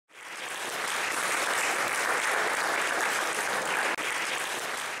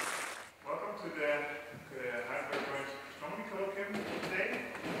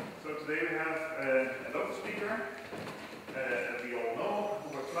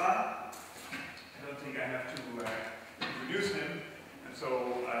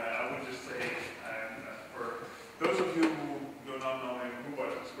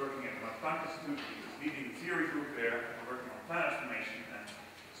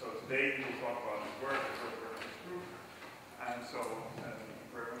today he will talk about his work, his work with his group, and so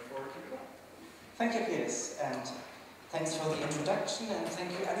very much forward to that. Thank you, Piers, and thanks for the introduction, and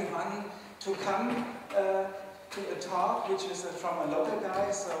thank you everyone to come to a talk which is from a local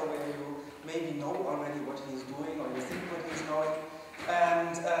guy, so where you maybe know already what he's doing or you think what he's doing.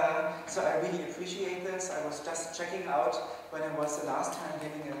 And so I really appreciate this. I was just checking out when I was the last time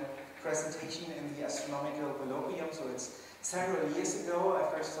giving a presentation in the Astronomical Colloquium, so it's several years ago.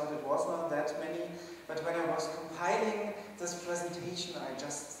 I first thought it was not that many, but when I was compiling this presentation, I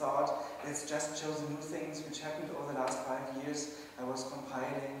just thought let's just show the new things which happened over the last 5 years. I was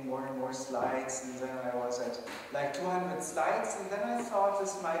compiling more and more slides, and then I was at like 200 slides, and then I thought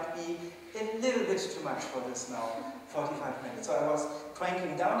this might be a little bit too much for this now, 45 minutes. So I was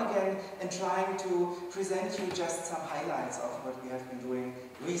cranking down again and trying to present you just some highlights of what we have been doing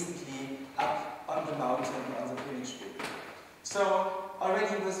recently up on the mountain on the Königsberg. So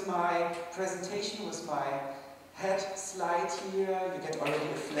already with my presentation, with my head slide here, you get already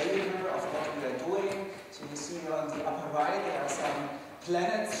a flavor of what we are doing. So you see on the upper right there are some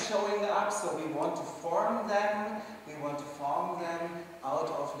planets showing up, so we want to form them. We want to form them out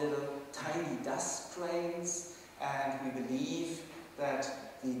of little tiny dust grains, and we believe that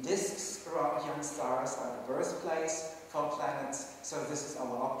the disks around young stars are the birthplace for planets, so this is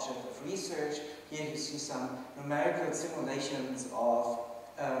our object of research. Here you see some numerical simulations of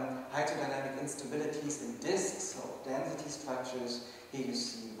hydrodynamic instabilities in disks, so density structures. Here you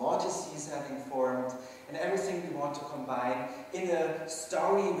see vortices having formed, and everything we want to combine in a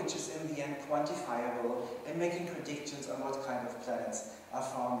story which is in the end quantifiable and making predictions on what kind of planets are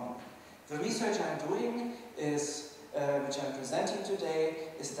forming. The research I'm doing is, which I'm presenting today,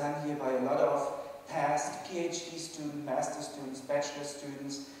 is done here by a lot of past PhD students, master students, bachelor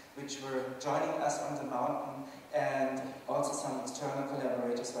students, which were joining us on the mountain, and also some external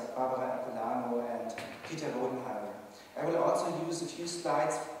collaborators like Barbara Apolano and Peter Rodenheimer. I will also use a few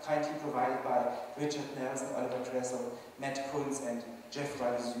slides kindly provided by Richard Nelson, Oliver Dressel, Matt Kunz, and Jeff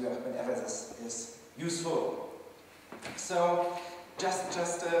Ravizur whenever this is useful. So, just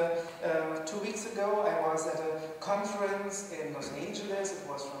 2 weeks ago, I was at a conference in Los Angeles. It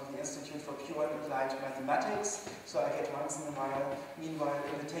was from the Institute for Pure and Applied Mathematics. So I get once in a while, meanwhile,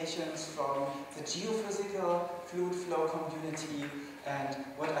 invitations from the geophysical fluid flow community. And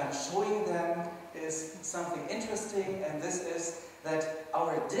what I'm showing them is something interesting, and this is that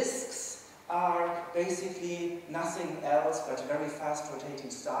our disks are basically nothing else but very fast rotating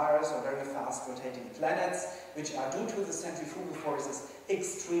stars or very fast rotating planets, which are, due to the centrifugal forces,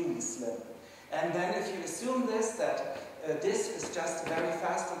 extremely slim. And then if you assume this, that a disk is just a very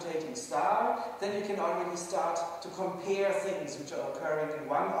fast rotating star, then you can already start to compare things which are occurring in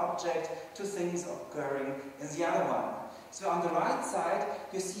one object to things occurring in the other one. So on the right side,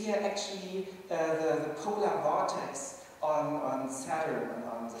 you see here actually the polar vortex on Saturn,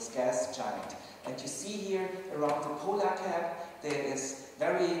 on this gas giant. And you see here around the polar cap there is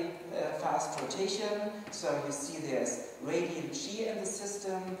very fast rotation. So you see there's radiant shear in the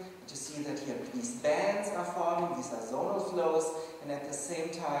system. You see that here these bands are forming, these are zonal flows, and at the same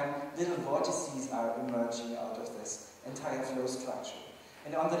time little vortices are emerging out of this entire flow structure.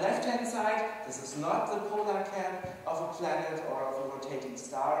 And on the left-hand side, this is not the polar cap of a planet or of a rotating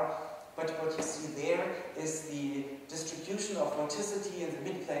star, but what you see there is the distribution of vorticity in the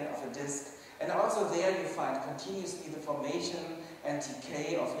midplane of a disk. And also there you find continuously the formation and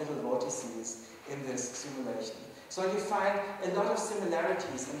decay of little vortices in this simulation. So you find a lot of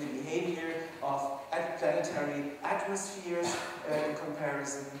similarities in the behavior of planetary atmospheres in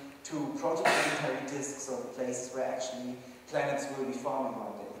comparison to protoplanetary disks, or places where actually planets will be forming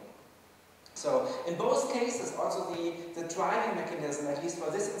one day. So in both cases, also the driving mechanism, at least for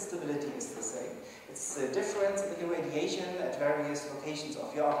this instability, is the same. It's the difference in irradiation at various locations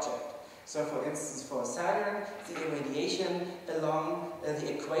of your object. So for instance, for Saturn, the irradiation along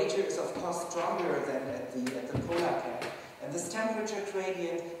the equator is of course stronger than at the polar cap. And this temperature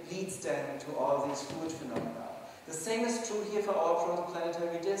gradient leads then to all these fluid phenomena. The same is true here for all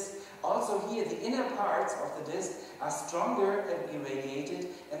protoplanetary disks. Also here, the inner parts of the disk are stronger and irradiated,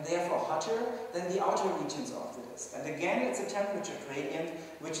 and therefore hotter than the outer regions of the disk. And again, it's a temperature gradient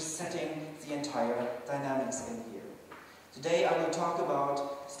which is setting the entire dynamics in here. Today I will talk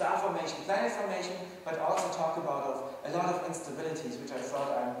about star formation, planet formation, but also talk about a lot of instabilities, which I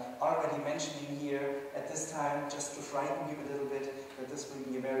thought I'm already mentioning here at this time, just to frighten you a little bit, that this will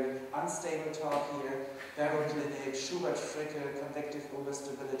be a very unstable talk here. Baroclinic, Schubert-Fricke, convective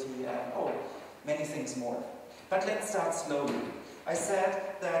overstability, and many things more. But let's start slowly. I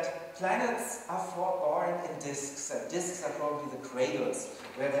said that planets are born in disks, and disks are probably the cradles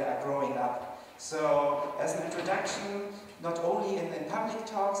where they are growing up. So, as an introduction, not only in public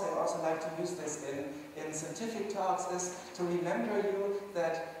talks, I also like to use this in scientific talks, is to remember you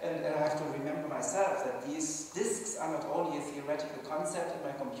that, and I have to remember myself, that these disks are not only a theoretical concept in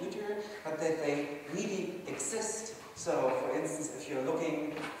my computer, but that they really exist. So, for instance, if you're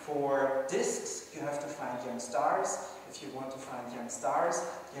looking for disks, you have to find young stars. If you want to find young stars,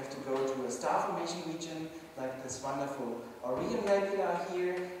 you have to go to a star formation region, like this wonderful Orion nebula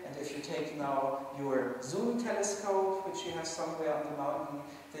here. And if you take now your zoom telescope, which you have somewhere on the mountain,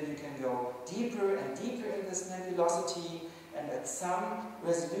 then you can go deeper and deeper in this nebulosity. And at some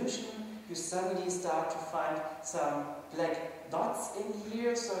resolution, you suddenly start to find some black dots in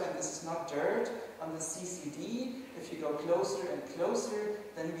here. So, and this is not dirt on the CCD. If you go closer and closer,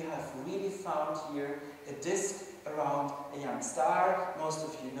 then we have really found here a disk around a young star. Most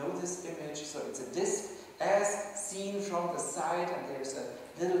of you know this image, so it's a disk as seen from the side, and there's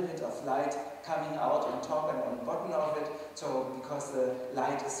a little bit of light coming out on top and on the bottom of it, so because the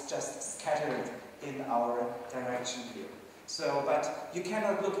light is just scattered in our direction here. So, but you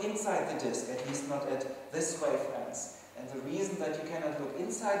cannot look inside the disk, at least not at this wavelength. And the reason that you cannot look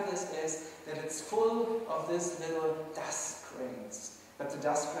inside this is that it's full of these little dust grains. But the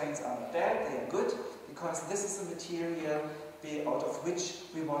dust grains are not bad, they are good, because this is the material out of which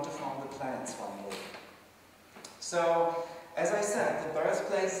we want to form the planets one day. So, as I said, the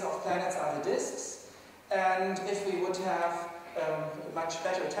birthplaces of planets are the disks, and if we would have a much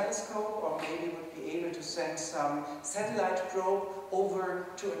better telescope, or maybe would be able to send some satellite probe over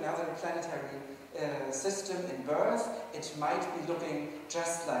to another planetary system in birth, it might be looking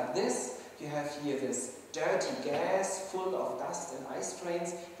just like this. You have here this dirty gas full of dust and ice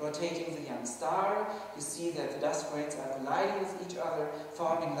grains rotating the young star. You see that the dust grains are colliding with each other,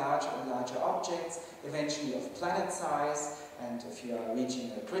 forming larger and larger objects, eventually of planet size, and if you are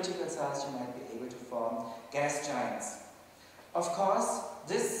reaching a critical size, you might be able to form gas giants. Of course,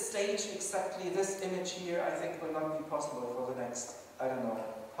 this stage, exactly this image here, I think will not be possible for the next, I don't know,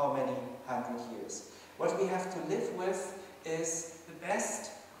 how many 100 years. What we have to live with is the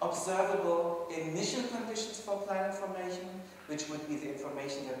best observable initial conditions for planet formation, which would be the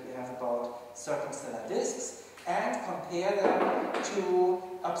information that we have about circumstellar disks, and compare them to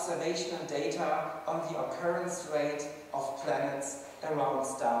observational data on the occurrence rate of planets around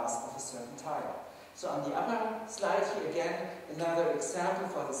stars of a certain type. So on the upper slide here again, another example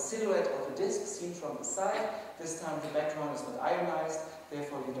for the silhouette of a disk seen from the side. This time the background is not ionized,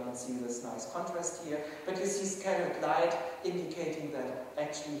 therefore you don't see this nice contrast here. But you see scattered light indicating that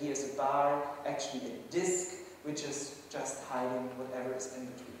actually here's a bar, actually a disk, which is just hiding whatever is in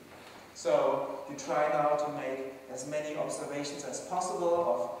between. So you try now to make as many observations as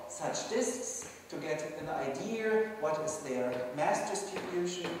possible of such disks to get an idea what is their mass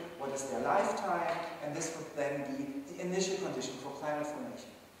distribution, what is their lifetime, and this would then be the initial condition for planet formation.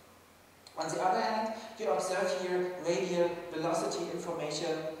 On the other hand, you observe here radial velocity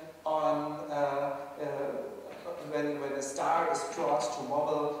information on when a star is brought to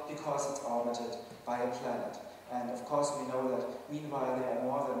wobble because it's orbited by a planet. And of course we know that meanwhile there are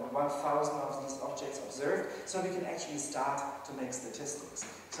more than 1,000 of these objects observed, so we can actually start to make statistics.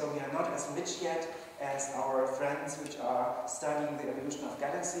 So we are not as rich yet as our friends which are studying the evolution of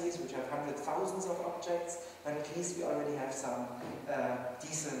galaxies, which have hundreds of thousands of objects, but at least we already have some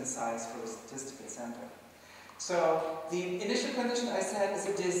decent size for a statistical sample. So the initial condition I said is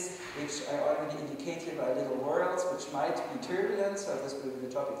a disk, which I already indicate here by little worlds, which might be turbulent, so this will be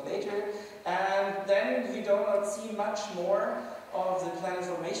the topic later. And then you do not see much more of the planet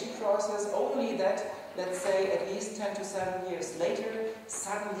formation process, only that, let's say, at least 10 to 7 years later,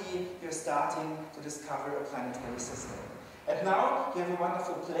 suddenly you're starting to discover a planetary system. And now you have a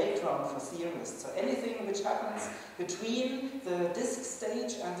wonderful playground for theorists. So anything which happens between the disk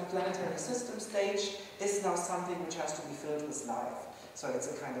stage and the planetary system stage is now something which has to be filled with life. So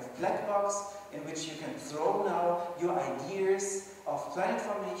it's a kind of black box in which you can throw now your ideas of planet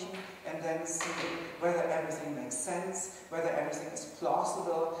formation and then see whether everything makes sense, whether everything is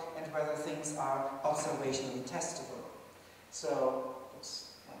plausible, and whether things are observationally testable. So,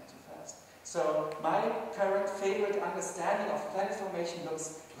 oops, went too fast. So my current favorite understanding of planet formation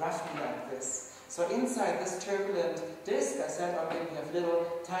looks roughly like this. So inside this turbulent disk, I said already we have little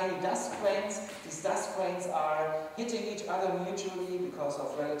tiny dust grains. These dust grains are hitting each other mutually because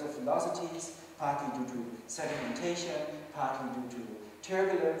of relative velocities, partly due to sedimentation, partly due to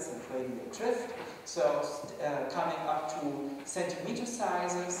turbulence and radial drift. So coming up to centimeter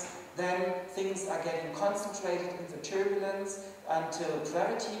sizes, then things are getting concentrated in the turbulence until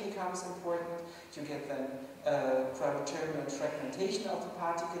gravity becomes important. You get then turbulent fragmentation of the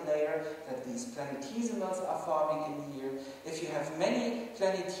particle layer, that these planetesimals are forming in here. If you have many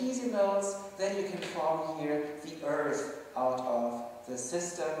planetesimals, then you can form here the Earth out of the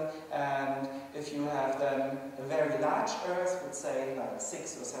system, and if you have then a very large Earth, would say like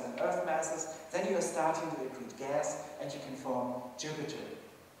 6 or 7 Earth masses, then you are starting to accrete gas and you can form Jupiter.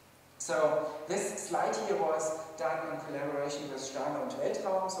 So this slide here was done in collaboration with Sterne und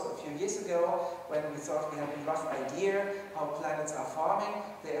Weltraum, so a few years ago, when we thought we had a rough idea how planets are forming.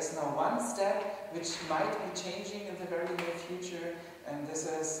 There is now one step which might be changing in the very near future, and this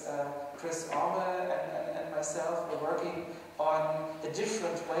is Chris Orme and myself were working on a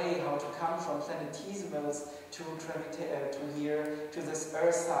different way how to come from planetesimals to this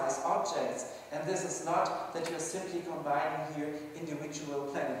Earth-sized objects. And this is not that you're simply combining here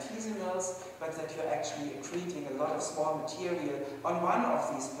individual planetesimals, but that you're actually accreting a lot of small material on one of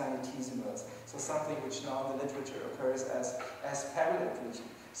these planetesimals. So something which now in the literature occurs as parallel accretion.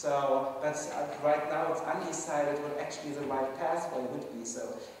 So, but right now it's undecided what actually the right pathway would be.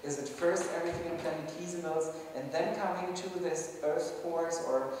 So, is it first everything in planetesimals and then coming to this Earth cores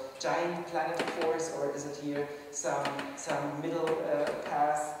or giant planet cores, or is it here some middle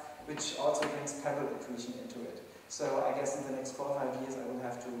path which also brings parallel accretion into it? So, I guess in the next 4 or 5 years I will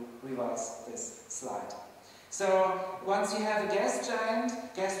have to revise this slide. So, once you have a gas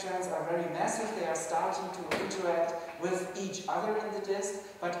giants are very massive, they are starting to interact with each other in the disk,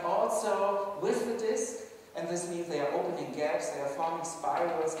 but also with the disk, and this means they are opening gaps, they are forming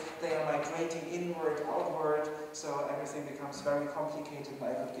spirals, they are migrating inward, outward, so everything becomes very complicated.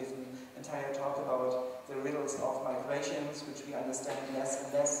 I could give an entire talk about the riddles of migrations, which we understand less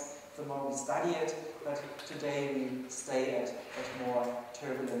and less the more we study it, but today we stay at more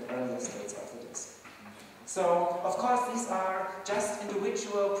turbulent earlier states of the disk. So, of course, these are just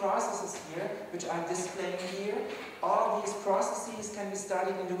individual processes here, which I'm displaying here. All these processes can be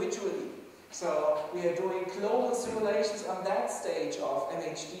studied individually. So, we are doing global simulations on that stage of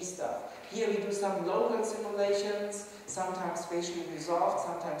MHD stuff. Here we do some local simulations, sometimes spatially resolved,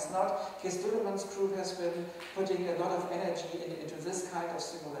 sometimes not. Here Turbulent's group has been putting a lot of energy into this kind of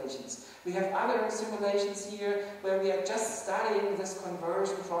simulations. We have other simulations here where we are just studying this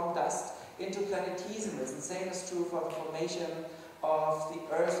conversion from dust into planetesimals, and same is true for the formation of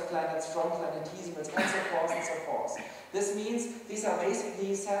the Earth planets from planetesimals, and so forth and so forth. This means these are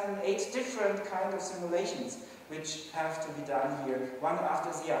basically 7, 8 different kinds of simulations which have to be done here, one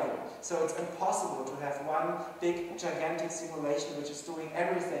after the other. So it's impossible to have one big, gigantic simulation which is doing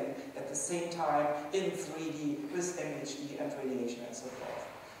everything at the same time in 3D with MHD and radiation and so forth.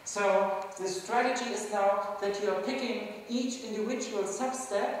 So the strategy is now that you are picking each individual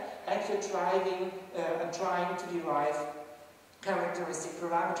sub-step and you're trying to derive characteristic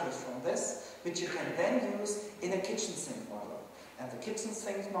parameters from this, which you can then use in a kitchen sink model. And the kitchen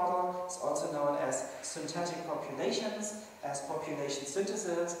sink model is also known as synthetic populations, as population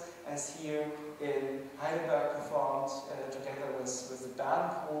synthesis, as here in Heidelberg performed together with the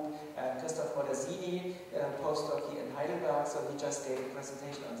Bern group and Christoph Modesini, postdoc here in Heidelberg. So he just gave a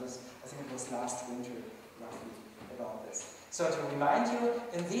presentation on this, I think it was last winter, roughly, about this. So to remind you,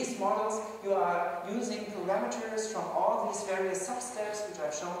 in these models you are using parameters from all these various substeps which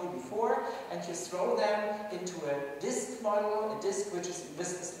I've shown you before, and you throw them into a disk model, a disk which is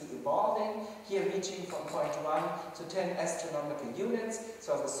viscously evolving, here reaching from 0.1 to 10 astronomical units.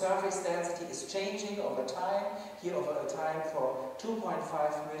 So the surface density is changing over time, here over a time for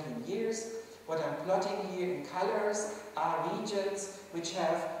 2.5 million years. What I'm plotting here in colors are regions which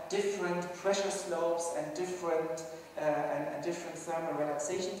have different pressure slopes and different thermal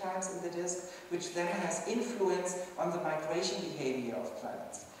relaxation times in the disk, which then has influence on the migration behavior of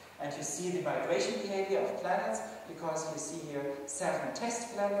planets. And you see the migration behavior of planets because you see here 7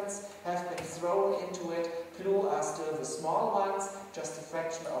 test planets have been thrown into it. Blue are still the small ones, just a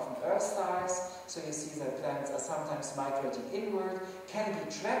fraction of an Earth size. So you see that planets are sometimes migrating inward, can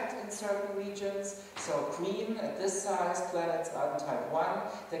be trapped in certain regions. So green at this size planets are in type 1.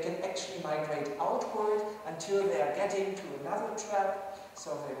 They can actually migrate outward until they are getting to another trap.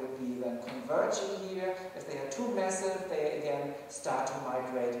 So they will be then converging here. If they are too massive, they again start to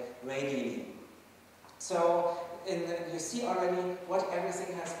migrate radially. So you see already what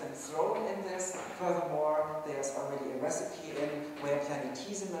everything has been thrown in this. Furthermore, there's already a recipe in where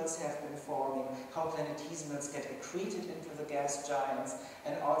planetesimals have been forming, how planetesimals get accreted into the gas giants,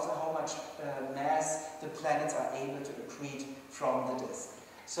 and also how much mass the planets are able to accrete from the disk.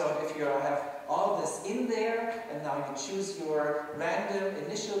 So if you have all this in there, and now you choose your random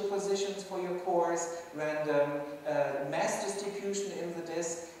initial positions for your cores, random mass distribution in the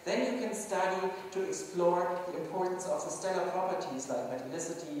disk, then you can study to explore the importance of the stellar properties like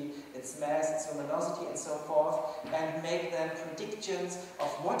metallicity, its mass, its luminosity, and so forth, and make then predictions of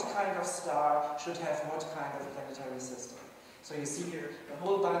what kind of star should have what kind of planetary system. So you see here a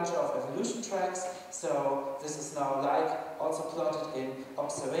whole bunch of evolution tracks. So this is now like also plotted in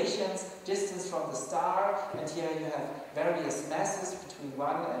observations, distance from the star, and here you have various masses between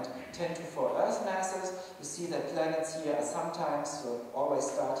 1 and 10 to 4 Earth masses. You see that planets here are sometimes, so always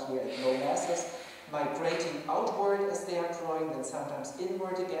start here at low masses, migrating outward as they are growing, then sometimes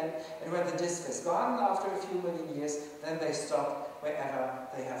inward again. And when the disk is gone after a few million years, then they stop wherever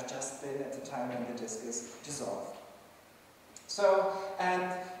they have just been at the time when the disk is dissolved.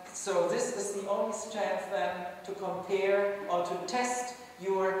 So this is the only chance then to compare or to test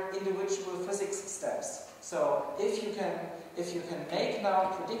your individual physics steps. So if you can make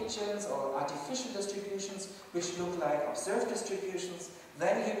now predictions or artificial distributions which look like observed distributions,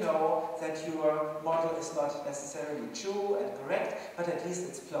 then you know that your model is not necessarily true and correct, but at least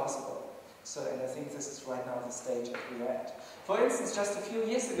it's plausible. So, and I think this is right now the stage that we are at. For instance, just a few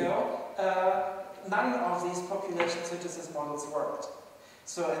years ago, none of these population synthesis models worked.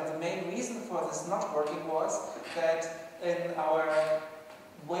 So, and the main reason for this not working was that in our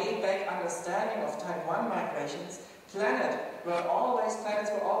way back understanding of type 1 migrations, planets were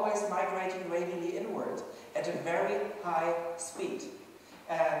always migrating radially inward at a very high speed.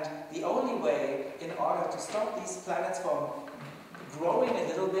 And the only way in order to stop these planets from growing a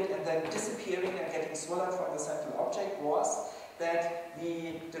little bit and then disappearing and getting swallowed from the central object was that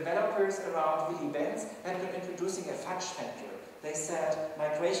the developers around Willy Benz had been introducing a fudge factor. They said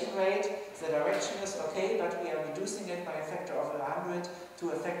migration rate, the direction is okay, but we are reducing it by a factor of 100 to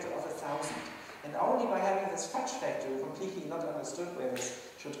a factor of 1,000. And only by having this fudge factor, completely not understood where this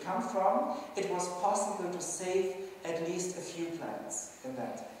should come from, it was possible to save at least a few planets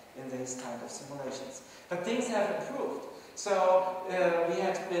in these kind of simulations. But things have improved. So we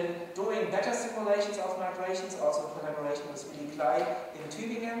had been doing better simulations of migrations, also in collaboration with Klahr in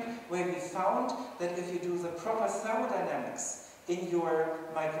Tübingen, where we found that if you do the proper thermodynamics in your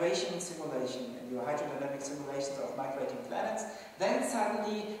migration simulation, in your hydrodynamic simulations of migrating planets, then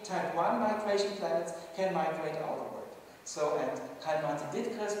suddenly type 1 migration planets can migrate outward. So, and Karl-Martin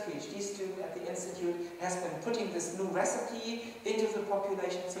Dittkers, PhD student at the Institute, has been putting this new recipe into the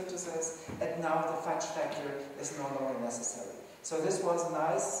population synthesis, and now the fudge factor is no longer necessary. So this was a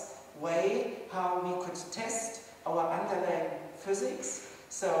nice way how we could test our underlying physics,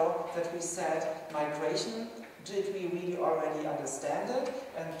 so that we said migration, did we really already understand it?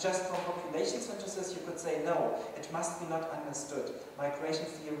 And just from population synthesis you could say no, it must be not understood. Migration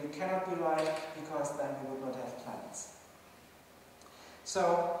theory cannot be right because then we would not have planets.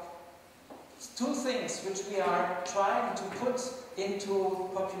 So, two things which we are trying to put into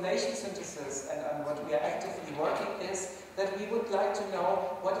population synthesis and what we are actively working is that we would like to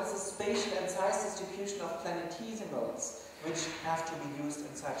know what is the spatial and size distribution of planetesimals which have to be used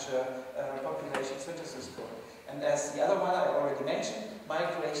in such a population synthesis code. And as the other one I already mentioned,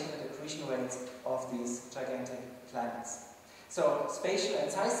 migration and accretion rates of these gigantic planets. So, spatial and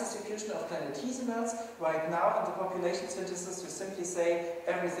size distribution of planetesimals. Right now in the population synthesis you simply say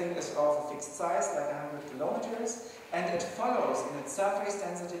everything is of a fixed size, like 100 kilometers, and it follows in its surface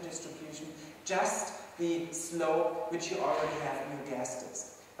density distribution just the slope which you already have in your gas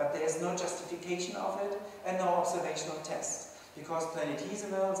disk. But there is no justification of it and no observational test, because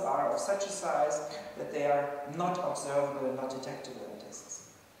planetesimals are of such a size that they are not observable and not detectable in disks.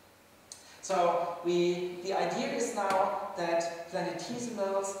 So the idea is now that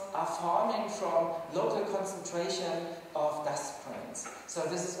planetesimals are forming from local concentration of dust grains. So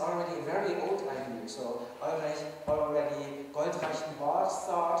this is already a very old idea. So already Goldreich and Ward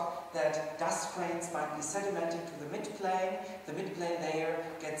thought that dust grains might be sedimenting to the midplane. The midplane layer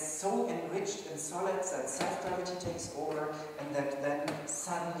gets so enriched in solids that self-gravity takes over, and that then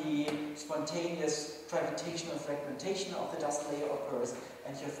suddenly spontaneous gravitational fragmentation of the dust layer occurs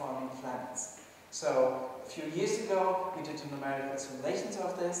and you're forming planets. So a few years ago we did numerical simulations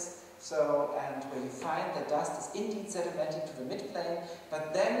of this. So, and where you find that dust is indeed sedimenting to the midplane,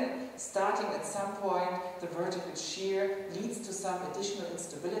 but then starting at some point the vertical shear leads to some additional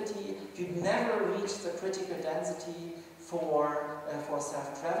instability. You never reach the critical density for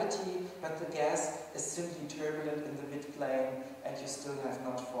self-gravity, but the gas is simply turbulent in the midplane and you still have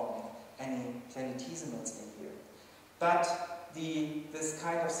not formed any planetesimals in here. But this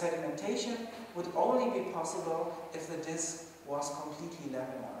kind of sedimentation would only be possible if the disk was completely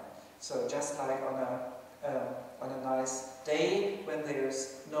laminar. So just like on a nice day when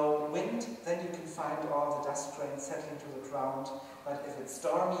there's no wind, then you can find all the dust grains settling to the ground. But if it's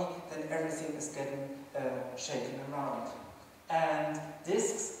stormy, then everything is getting shaken around. And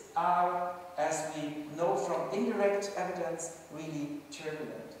disks are, as we know from indirect evidence, really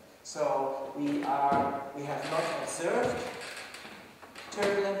turbulent. So we have not observed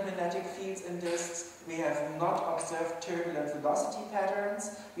turbulent magnetic fields in disks. We have not observed turbulent velocity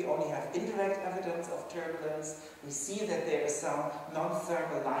patterns. We only have indirect evidence of turbulence. We see that there is some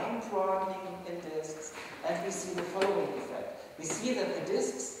non-thermal line broadening in disks, and we see the following effect. We see that the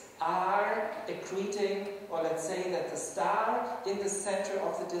disks are accreting, or let's say that the star in the center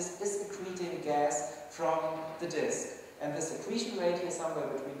of the disk is accreting gas from the disk. And this accretion rate here, somewhere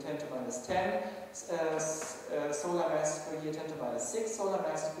between 10 to minus 10 solar masses per year, 10 to minus 6 solar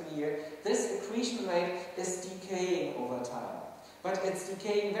masses per year, this accretion rate is decaying over time. But it's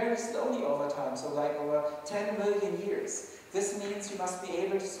decaying very slowly over time, so like over 10 million years. This means you must be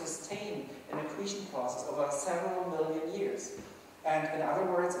able to sustain an accretion process over several million years. And in other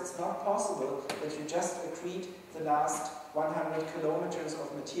words, it's not possible that you just accrete the last 100 kilometers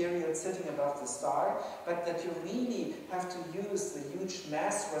of material sitting above the star, but that you really have to use the huge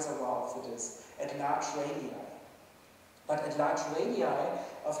mass reservoir of the disk at large radii. But at large radii,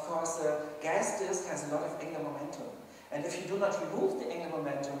 of course, the gas disk has a lot of angular momentum. And if you do not remove the angular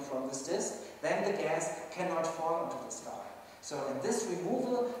momentum from this disk, then the gas cannot fall into the star. So in this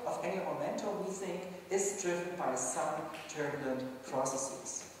removal of angular momentum, we think, is driven by some turbulent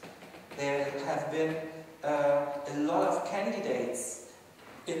processes. There have been a lot of candidates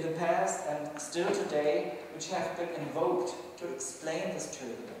in the past and still today which have been invoked to explain this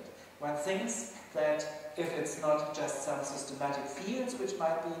turbulence. One thinks that if it's not just some systematic fields which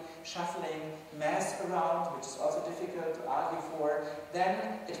might be shuffling mass around, which is also difficult to argue for,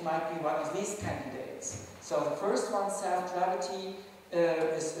 then it might be one of these candidates. So the first one, self-gravity,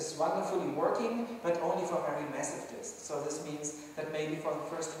 is wonderfully working, but only for very massive disks. So this means that maybe for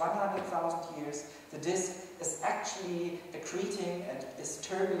the first 100,000 years, the disk is actually accreting and is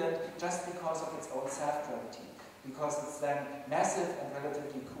turbulent just because of its own self-gravity, because it's then massive and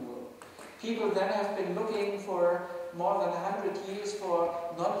relatively cool. People then have been looking for more than 100 years for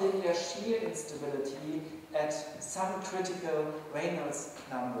nonlinear shear instability at some critical Reynolds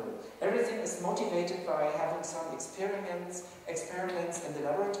number. Everything is motivated by having some experiments in the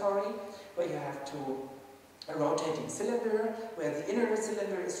laboratory where you have a rotating cylinder, where the inner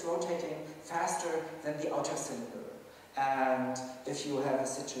cylinder is rotating faster than the outer cylinder. And if you have a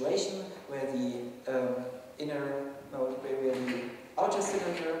situation where the outer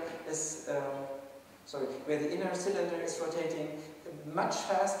cylinder is where the inner cylinder is rotating much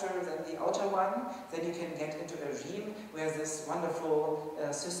faster than the outer one, then you can get into a regime where this wonderful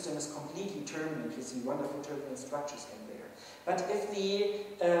system is completely turbulent. You see wonderful turbulent structures in there. But if the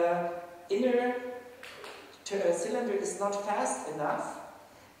inner cylinder is not fast enough,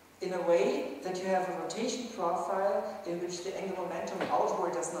 in a way that you have a rotation profile in which the angular momentum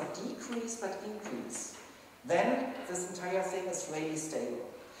outward does not decrease but increase, then this entire thing is really stable.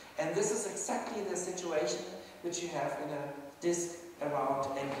 And this is exactly the situation which you have in a disk around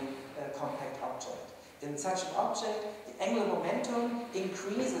any compact object. In such an object, the angular momentum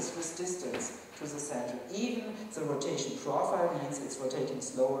increases with distance to the center. Even the rotation profile means it's rotating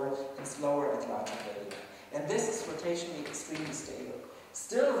slower and slower at larger radii. And this is rotationally extremely stable.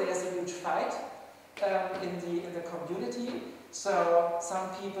 Still, there's a huge fight in the community. So some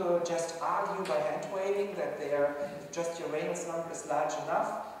people just argue by hand waving that if just your Reynolds number is large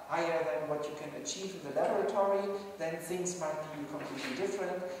enough, higher than what you can achieve in the laboratory, then things might be completely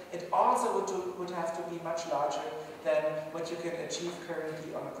different. It also would have to be much larger than what you can achieve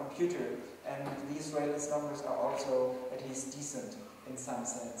currently on a computer. And these Reynolds numbers are also at least decent in some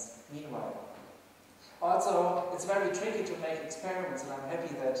sense. Meanwhile, also, it's very tricky to make experiments, and I'm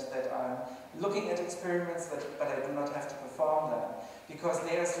happy that I'm looking at experiments, but I do not have to perform them, because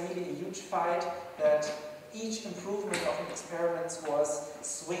there's really a huge fight that each improvement of an experiment was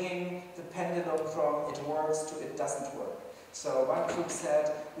swinging the pendulum from it works to it doesn't work. So one group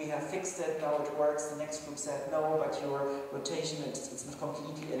said, we have fixed it, now it works. The next group said, no, but your rotation, it's not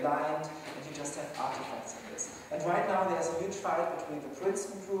completely aligned, and you just have artifacts in this. And right now there's a huge fight between the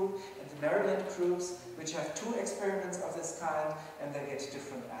Princeton group and the Maryland groups, which have two experiments of this kind, and they get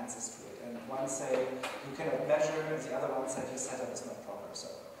different answers to it. And one say, you cannot measure, and the other one said, your setup is not proper. So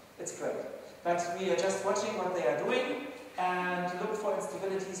it's great. But we are just watching what they are doing, and look for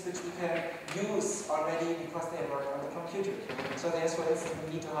instabilities which we can use already because they work on the computer. So there's, for instance,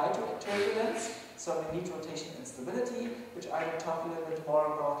 magnetohydro turbulence, so magnetorotation rotation instability, which I will talk a little bit more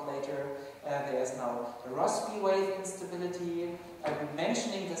about later. There's now the Rossby wave instability. I'm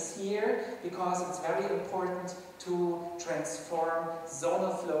mentioning this here because it's very important to transform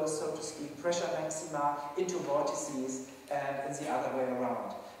zonal flows, so to speak, pressure maxima into vortices and in the other way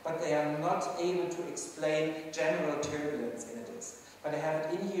around. But they are not able to explain general turbulence in a disk. But I have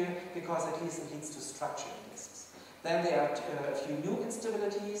it in here because at least it leads to structure in disks. Then there are a few new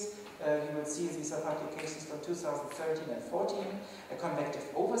instabilities. You will see these are publications from 2013 and 14. A convective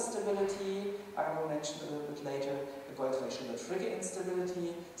overstability, I will mention a little bit later. The Goldway-Schiller-Frigge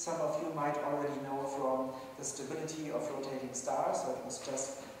instability. Some of you might already know from the stability of rotating stars, so it was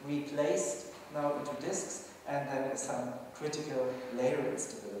just replaced now into disks. And then some critical layer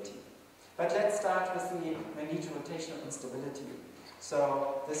instability. But let's start with the magnetorotational instability.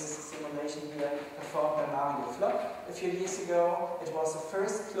 So this is a simulation here performed by Mario Flock a few years ago. It was the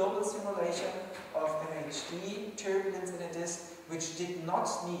first global simulation of MHD turbulence in a disk, which did not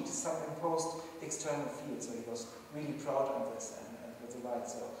need some imposed external field. So he was really proud of this and with the right.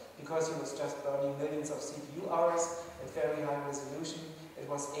 So because he was just burning millions of CPU hours at very high resolution, it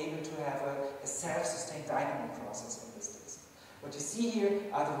was able to have a self-sustained dynamo process in this disk. What you see here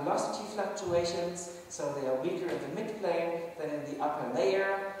are the velocity fluctuations, so they are weaker in the mid-plane than in the upper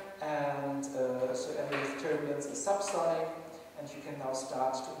layer, and so every turbulence is subsonic, and you can now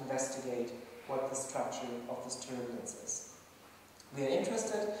start to investigate what the structure of this turbulence is. We are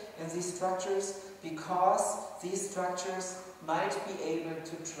interested in these structures because these structures might be able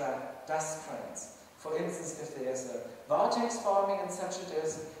to trap dust trains. For instance, if there is a vortex forming in such a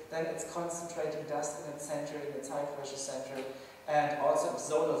disk, then it's concentrating dust in its center, in its high pressure center. And also if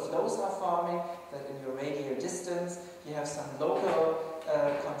zonal flows are forming, that in your radial distance you have some local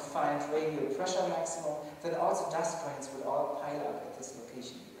confined radial pressure maximum, then also dust trains will all pile up at this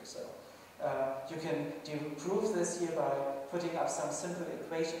location here. So you can prove this here by putting up some simple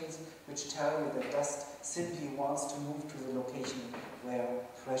equations which tell you that dust simply wants to move to the location where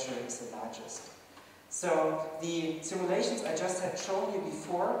pressure is the largest. So the simulations I just had shown you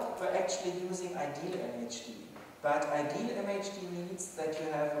before were actually using ideal MHD. But ideal MHD means that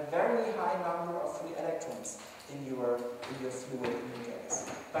you have a very high number of free electrons in your fluid, in your gas.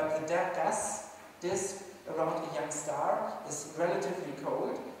 But the gas disk around a young star is relatively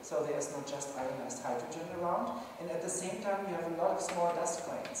cold, so there is not just ionized hydrogen around. And at the same time, you have a lot of small dust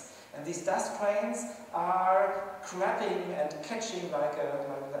grains. And these dust grains are grabbing and catching like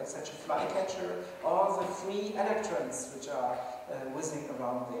such a flycatcher all the free electrons which are whizzing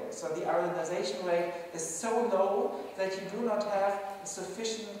around there. So the ionization rate is so low that you do not have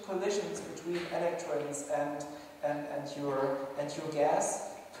sufficient collisions between electrons and your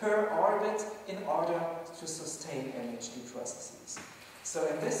gas per orbit in order to sustain MHD processes. So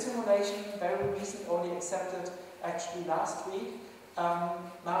in this simulation, very recent, only accepted actually last week,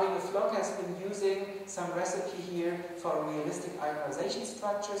 Mario Flock has been using some recipe here for realistic ionization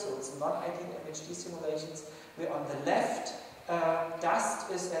structure, so it's non-ideal MHD simulations, where on the left dust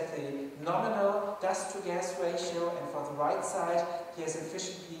is at the nominal dust-to-gas ratio, and for the right side he has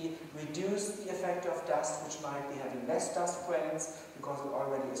efficiently reduced the effect of dust, which might be having less dust grains because it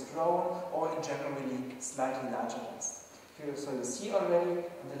already is grown, or in generally slightly larger dust. So you see already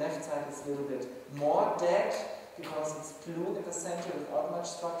on the left side it's a little bit more dead, because it's blue in the center without much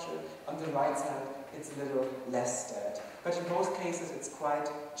structure. On the right side, it's a little less dead. But in both cases, it's quite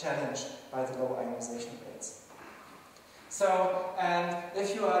challenged by the low ionization rates. So, and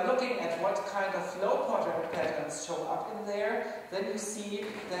if you are looking at what kind of flow patterns show up in there, then you see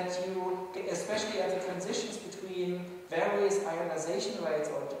that you, especially at the transitions between various ionization rates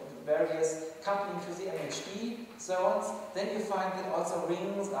or various coupling to the MHD zones, then you find that also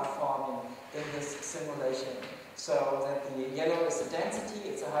rings are forming in this simulation. So that the yellow is the density,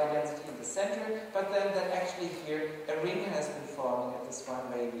 it's a high density in the center, but then that actually here a ring has been forming at this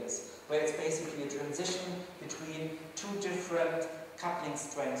one radius, where it's basically a transition between two different coupling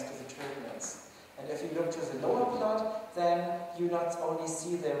strengths to the turbulence. And if you look to the lower plot, then you not only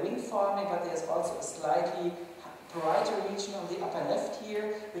see the ring forming, but there's also a slightly brighter region on the upper left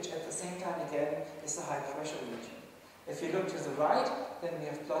here, which at the same time again is a high pressure region. If you look to the right, then we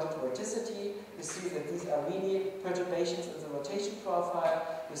have plotted vorticity. You see that these are really perturbations in the rotation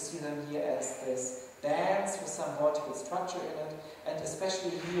profile. You see them here as this bands with some vortical structure in it. And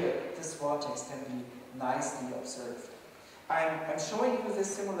especially here, this vortex can be nicely observed. I'm showing you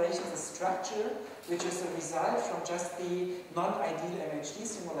this simulation, the structure, which is a result from just the non-ideal MHD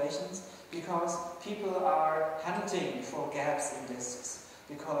simulations, because because people are hunting for gaps in disks.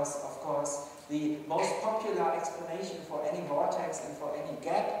 Because, of course, the most popular explanation for any vortex and for any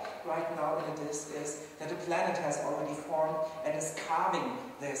gap right now in a disk is that a planet has already formed and is carving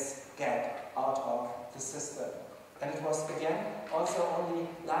this gap out of the system. And it was, again, also only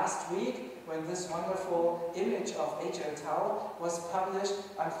last week when this wonderful image of HL tau was published,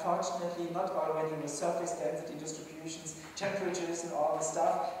 unfortunately not already with surface density distributions, temperatures and all the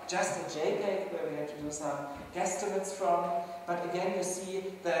stuff, just a JPEG where we had to do some guesstimates from. But again, you see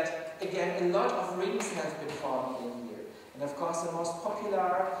that, again, a lot of rings have been formed in here. And of course, the most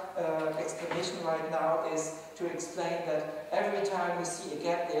popular explanation right now is to explain that every time you see a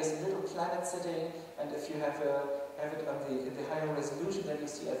gap, there's a little planet sitting, and if you have it on in the higher resolution, then you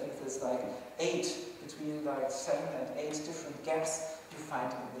see, I think there's like 8, between like 7 and 8 different gaps you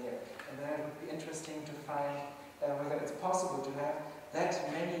find in there. And then it would be interesting to find whether it's possible to have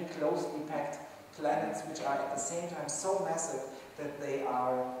that many closely packed planets which are at the same time so massive that they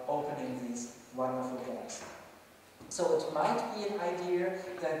are opening these wonderful gaps. So it might be an idea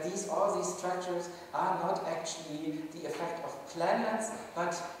that all these structures are not actually the effect of planets,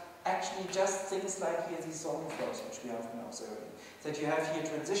 but actually just things like here these zone flows which we have been observing. That you have here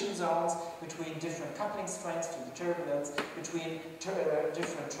transition zones between different coupling strengths to the turbulence, between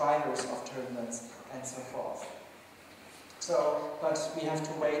different drivers of turbulence and so forth. So, but we have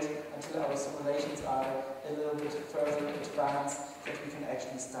to wait until our simulations are a little bit further advanced that we can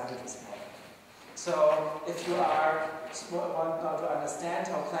actually study this model. So, if you want now to understand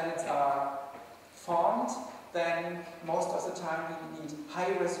how planets are formed, then most of the time we need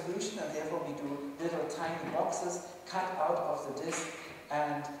high resolution, and therefore we do little tiny boxes cut out of the disk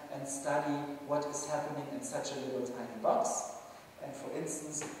and study what is happening in such a little tiny box. And for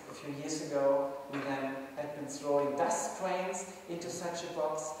instance, a few years ago, we then had been throwing dust grains into such a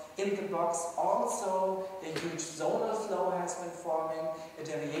box. In the box also a huge zonal flow has been forming, a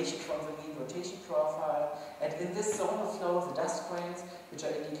deviation from the mean rotation profile. And in this zonal flow, the dust grains, which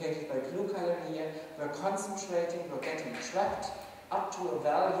are indicated by blue color here, were concentrating, were getting trapped up to a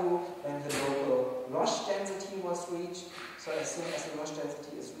value when the local Roche density was reached. So as soon as the Roche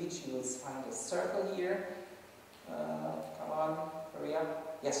density is reached, you will find a circle here. Come on, hurry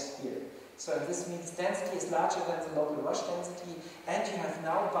up. Yes, here. So this means density is larger than the local Roche density, and you have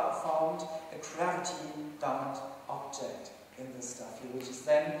now formed a gravity-bound object in this stuff here, which is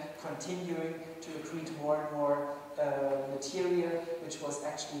then continuing to accrete more and more material, which was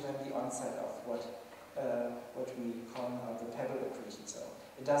actually then the onset of what we call now the pebble accretion. So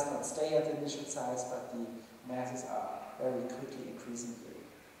it does not stay at the initial size, but the masses are very quickly increasing here.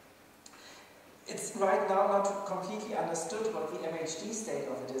 It's right now not completely understood what the MHD state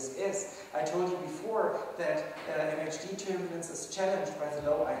of a disk is. I told you before that MHD turbulence is challenged by the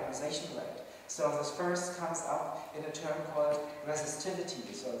low ionization rate. So this first comes up in a term called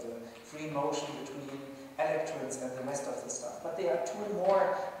resistivity, so the free motion between electrons and the rest of the stuff. But there are two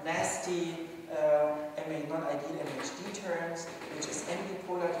more nasty non-ideal MHD terms, which is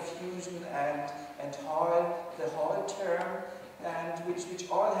ambipolar diffusion and Hall, the Hall term, and which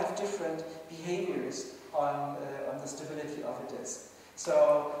all have different behaviors on the stability of a disk.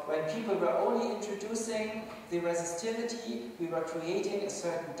 So when people were only introducing the resistivity, we were creating a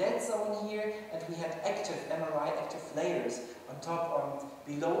certain dead zone here, and we had active MRI, active layers on top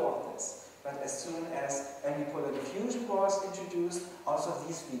and below of this. But as soon as ambipolar diffusion was introduced, also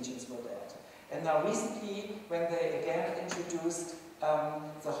these regions were dead. And now recently, when they again introduced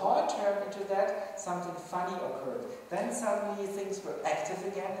the Hall term into that, something funny occurred. Then suddenly things were active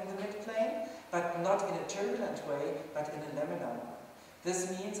again in the midplane, but not in a turbulent way, but in a laminar one.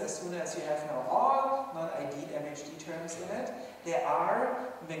 This means as soon as you have now all non-ideal MHD terms in it, there are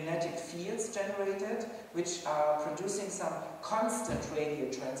magnetic fields generated which are producing some constant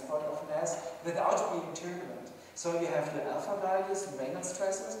radial transport of mass without being turbulent. So you have your alpha values and Reynolds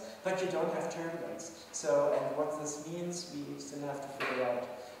stresses, but you don't have turbulence. So, and what this means, we still have to figure out.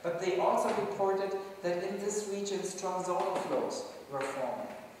 But they also reported that in this region, strong zonal flows were forming.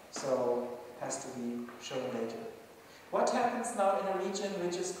 So, has to be shown later. What happens now in a region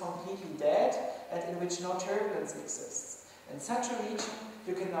which is completely dead and in which no turbulence exists? In such a region,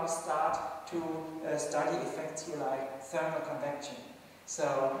 you can now start to study effects here like thermal convection.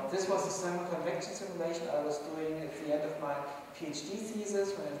 So this was a thermal convection simulation I was doing at the end of my PhD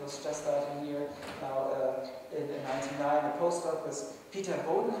thesis when it was just starting here now in 1999, a postdoc with Peter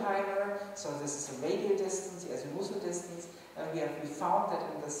Bodenheimer. So this is a radial distance, the azimuthal distance, and we found that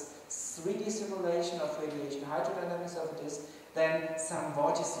in this 3D simulation of radiation hydrodynamics of a disk, then some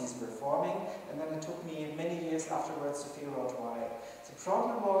vortices were forming, and then it took me many years afterwards to figure out why. The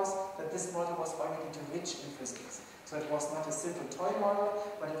problem was that this model was already too rich in physics. So it was not a simple toy model,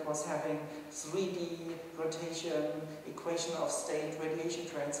 but it was having 3D, rotation, equation of state, radiation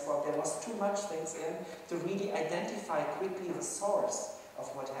transport. There was too much things in to really identify quickly the source of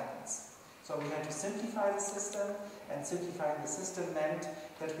what happens. So we had to simplify the system, and simplifying the system meant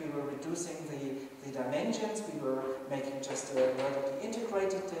that we were reducing the dimensions, we were making just a vertically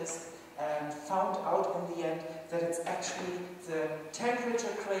integrated disk, and found out in the end that it's actually the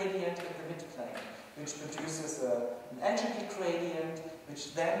temperature gradient in the midplane which produces an entropy gradient,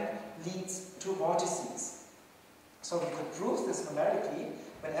 which then leads to vortices. So we could prove this numerically.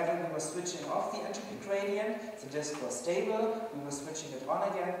 Whenever we were switching off the entropy gradient, the disk was stable, we were switching it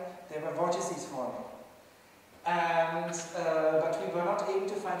on again, there were vortices forming. And, but we were not able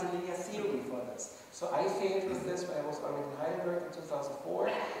to find a linear theory for this. So I failed with this when I was already in Heidelberg in 2004,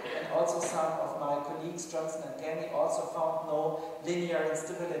 and also some of my colleagues, Johnson and Gandy, also found no linear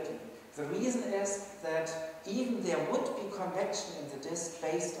instability. The reason is that even there would be convection in the disk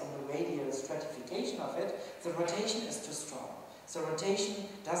based on the radial stratification of it, the rotation is too strong. So rotation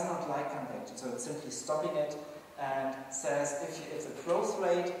does not like convection, so it's simply stopping it and says if the growth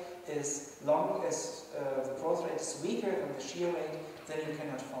rate is weaker than the shear rate, then you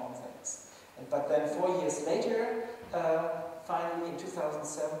cannot form things. But then 4 years later, finally in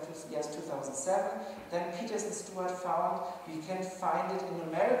 2007, then Peters and Stewart found we can find it in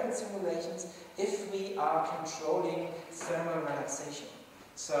numerical simulations if we are controlling thermal relaxation.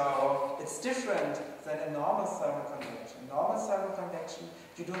 So it's different than a normal thermal convection. In normal thermal convection,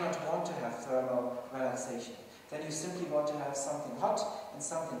 you do not want to have thermal relaxation. Then you simply want to have something hot and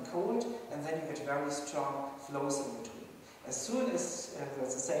something cold, and then you get very strong flows in between. As soon as,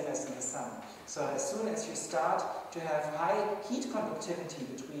 it's the same as in the sun, so as soon as you start to have high heat conductivity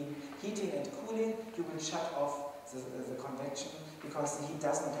between heating and cooling, you will shut off the convection, because the heat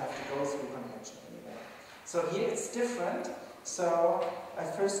doesn't have to go through convection anymore. So here it's different. So I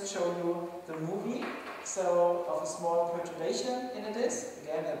first show you the movie, so of a small perturbation in a disk,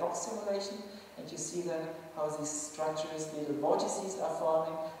 again a box simulation, and you see then how these structures, little vortices are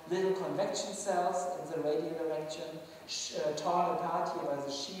forming, little convection cells in the radial direction, torn apart here by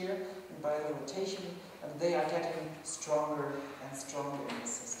the shear and by the rotation, and they are getting stronger and stronger in the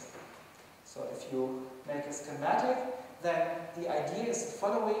system. So if you make a schematic, then the idea is the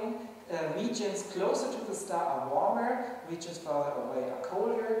following. Regions closer to the star are warmer, regions farther away are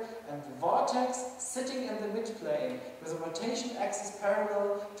colder, and the vortex sitting in the midplane with a rotation axis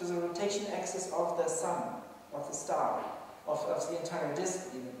parallel to the rotation axis of the sun, of the star, of the entire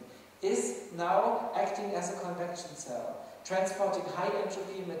disk even, is now acting as a convection cell, transporting high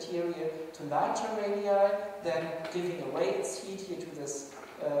entropy material to larger radii, then giving away its heat here to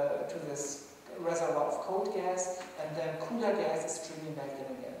this reservoir of cold gas, and then cooler gas is streaming back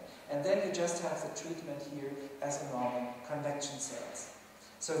in again. And then you just have the treatment here as a normal convection cells.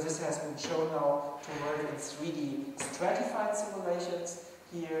 So this has been shown now to work in 3D stratified simulations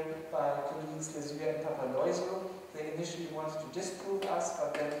here by colleagues Lesueur and Papaloisio. They initially wanted to disprove us,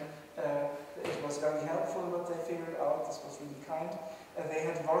 but then it was very helpful what they figured out. This was really kind. They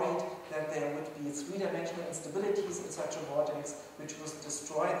had worried that there would be three-dimensional instabilities in such a vortex which would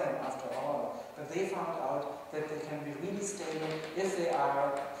destroy them after all. But they found out that they can be really stable if they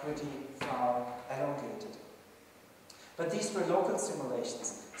are pretty far elongated. But these were local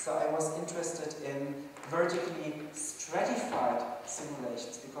simulations, so I was interested in vertically stratified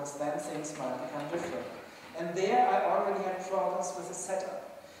simulations, because then things might become different. And there I already had problems with the setup.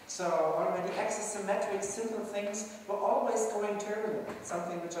 So already axisymmetric, simple things were always going turbulent,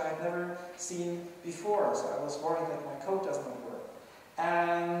 something which I had never seen before, so I was worried that my code does not work.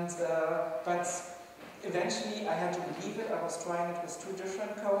 And, but eventually I had to believe it. I was trying it with two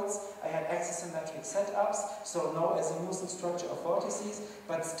different codes. I had axisymmetric setups, so no azimuthal structure of vortices,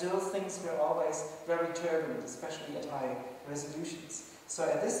 but still things were always very turbulent, especially at high resolutions. So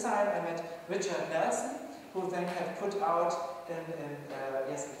at this time I met Richard Nelson, who then had put out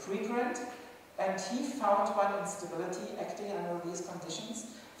a preprint, and he found one instability acting under these conditions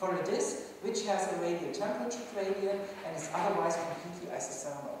for a disk which has a radial temperature gradient and is otherwise completely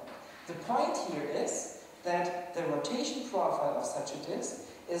isothermal. The point here is that the rotation profile of such a disk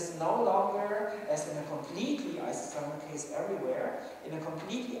is no longer, as in a completely isothermal case everywhere, in a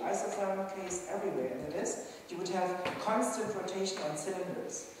completely isothermal case everywhere in the disk, you would have constant rotation on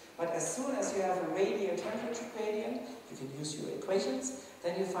cylinders. But as soon as you have a radial temperature gradient, you can use your equations,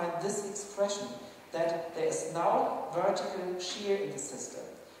 then you find this expression, that there is now vertical shear in the system.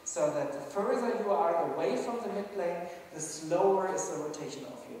 So that the further you are away from the midplane, the slower is the rotation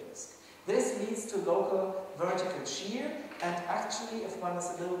of your disk. This leads to local vertical shear, and actually, if one is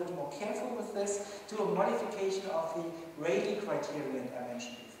a little bit more careful with this, to a modification of the Rayleigh criterion I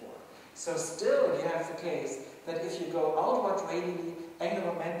mentioned before. So still you have the case that if you go outward radially,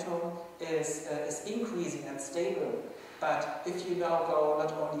 angular momentum is increasing and stable. But if you now go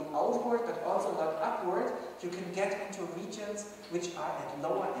not only outward but also a lot upward, you can get into regions which are at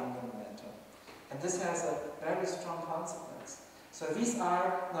lower angular momentum. And this has a very strong consequence. So these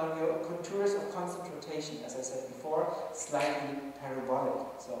are now your contours of constant rotation, as I said before, slightly parabolic,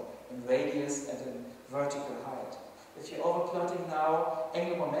 so in radius and in vertical height. If you're overplotting now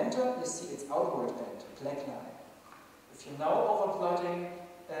angular momentum, you see its outward bend, black line. If you're now overplotting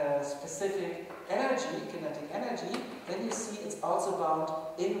specific energy, kinetic energy, then you see it's also bound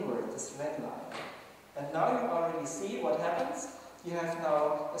inward, this red line. And now you already see what happens. You have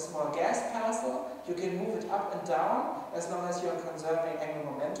now a small gas parcel. You can move it up and down as long as you're conserving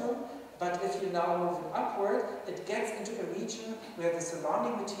angular momentum. But if you now move it upward, it gets into a region where the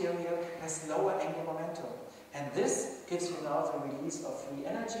surrounding material has lower angular momentum. And this gives you now the release of free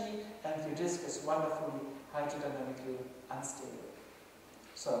energy, and your disk is wonderfully hydrodynamically unstable.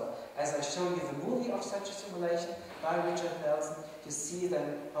 So, as I show you the movie of such a simulation by Richard Nelson, you see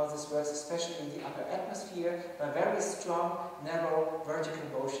then how this works, especially in the upper atmosphere, by very strong, narrow, vertical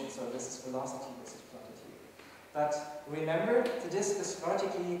motion. So this is velocity, this is plotted here. But remember, the disk is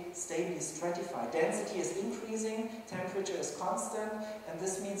vertically, stably stratified. Density is increasing, temperature is constant, and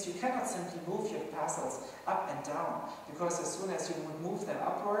this means you cannot simply move your parcels up and down, because as soon as you would move them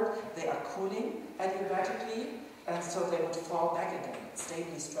upward, they are cooling adiabatically, and so they would fall back again,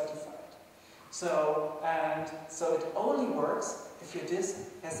 stably stratified. So it only works if your disk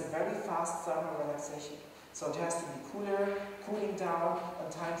has a very fast thermal relaxation. So it has to be cooler, cooling down on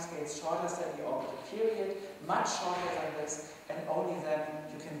time scales shorter than the orbital period, much shorter than this, and only then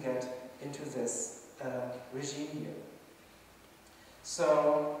you can get into this regime here.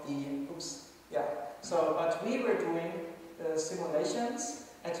 So but we were doing simulations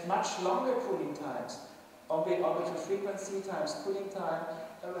at much longer cooling times. Orbital frequency times cooling time,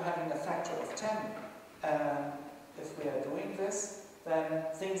 having a factor of 10. If we are doing this, then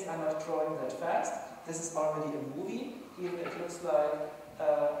things are not growing that fast. This is already a movie. Even it looks like,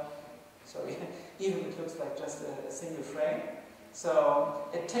 even it looks like just a single frame. So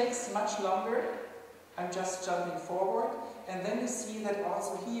it takes much longer. I'm just jumping forward, and then you see that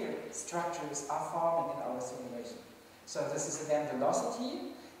also here structures are forming in our simulation. So this is again velocity.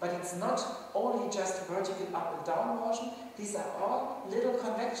 But it's not only just vertical up and down motion, these are all little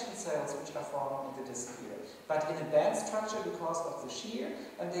convection cells which are forming in the disk here, but in a band structure because of the shear,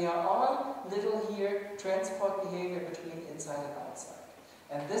 and they are all little here transport behavior between inside and outside.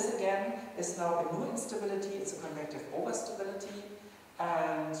 And this again is now a new instability, it's a convective overstability,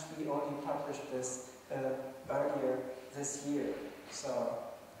 and we only published this earlier this year. So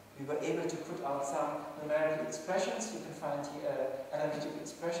we were able to put out some numerical expressions. You can find here analytical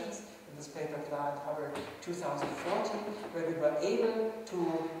expressions in this paper, Klahr and Hubert 2014, where we were able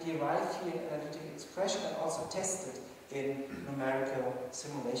to derive here an analytical expression and also test it in numerical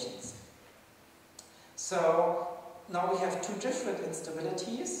simulations. So now we have two different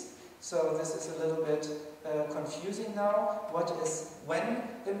instabilities. So this is a little bit confusing now. What is when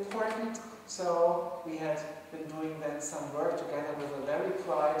important? So we had been doing then some work together with a very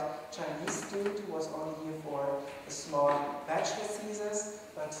bright Chinese student who was only here for a small bachelor thesis,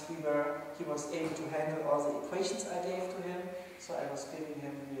 but he was able to handle all the equations I gave to him. So I was giving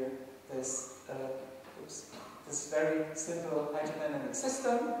him here this very simple hydrodynamic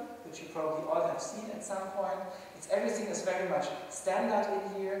system, which you probably all have seen at some point. Everything is very much standard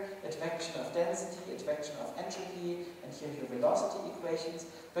in here, advection of density, advection of entropy, and here your velocity equations.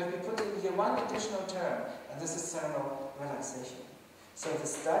 But we put in here one additional term, and this is thermal relaxation. So the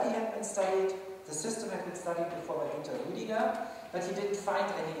study had been studied, the system had been studied before by Günter Rüdiger, but he didn't find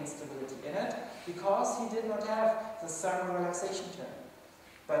any instability in it because he did not have the thermal relaxation term.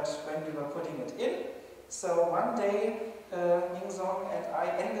 But when we were putting it in, so one day Mingzong and I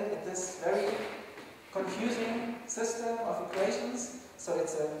ended at this very confusing system of equations. So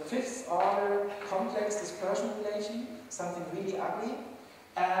it's a fifth order complex dispersion relation, something really ugly.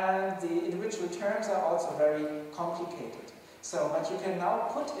 And the individual terms are also very complicated. So, but you can now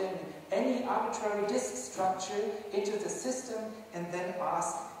put in any arbitrary disk structure into the system and then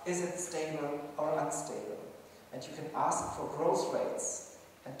ask, is it stable or unstable? And you can ask for growth rates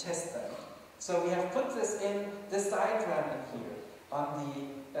and test them. So we have put this in this diagram in here. On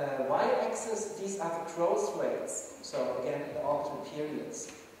the y-axis, these are the growth rates. So again, in orbital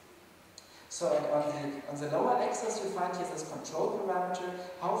periods. So on the lower axis you find here this control parameter,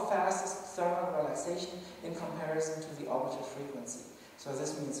 how fast is thermal relaxation in comparison to the orbital frequency. So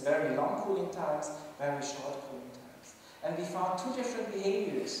this means very long cooling times, very short cooling times. And we found two different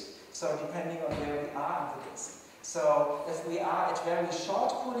behaviors, so depending on where we are on the disk. So if we are at very short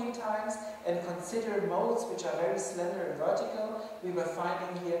cooling times and consider modes which are very slender and vertical, we were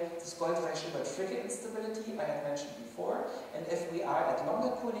finding here this Goldreich-Hubert-Fricke instability I had mentioned before. And if we are at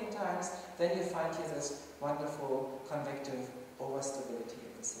longer cooling times, then you find here this wonderful convective overstability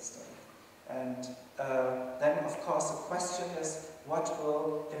in the system. And then of course the question is, what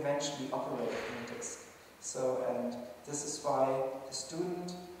will eventually operate in the disk? So, and this is why the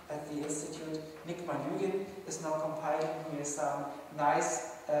student at the Institute, Nick Malugin, is now compiling here some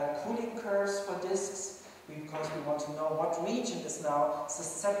nice cooling curves for disks, because we want to know what region is now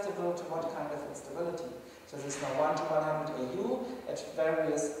susceptible to what kind of instability. So this is now 1 to 100 AU at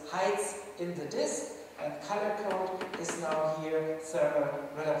various heights in the disk, and color code is now here thermal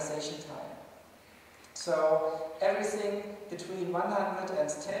relaxation time. So everything between 100 and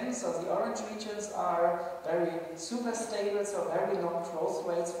 10, so the orange regions are very super stable, so very long growth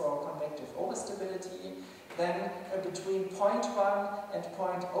rates for convective overstability. Then between 0.1 and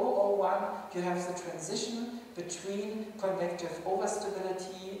 0.001 you have the transition between convective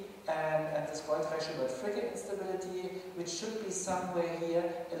overstability and this Goldreich-Hubert-Fricke instability, which should be somewhere here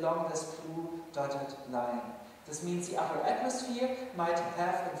along this blue dotted line. This means the upper atmosphere might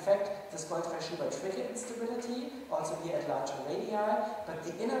have, in fact, this Goldreich-Hubert-Fricke instability, also here at larger radii, but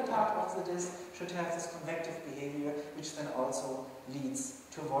the inner part of the disk should have this convective behavior, which then also leads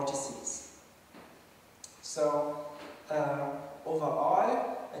to vortices. So,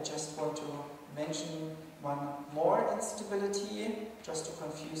 overall, I just want to mention one more instability, just to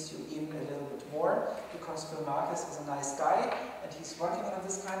confuse you even a little bit more, because Phil Marcus is a nice guy, and he's working on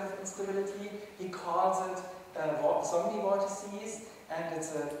this kind of instability. He calls it zombie vortices, and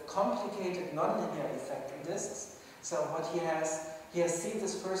it's a complicated nonlinear effect in disks. So what he has seen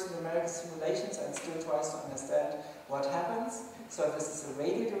this first in numerical simulations and still tries to understand what happens. So this is a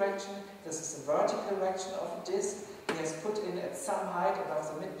radial direction, this is a vertical direction of a disk. He has put in at some height above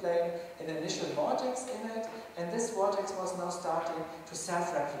the midplane an initial vortex in it, and this vortex was now starting to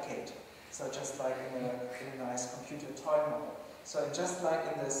self-replicate. So just like in a nice computer toy model. So just like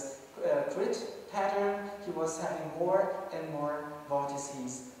in this grid pattern, he was having more and more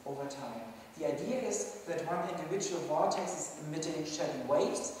vortices over time. The idea is that one individual vortex is emitting shedding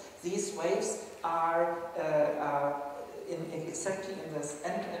waves. These waves are exactly in this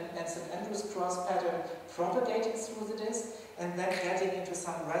St. Andrews cross pattern propagating through the disk and then getting into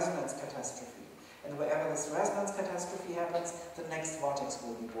some resonance catastrophe. And wherever this resonance catastrophe happens, the next vortex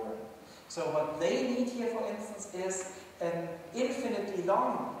will be born. So what they need here, for instance, is an infinitely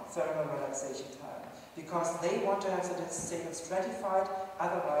long thermal relaxation time, because they want to have the disk stable stratified,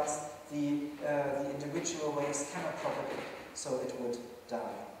 otherwise the individual waves cannot propagate, so it would die.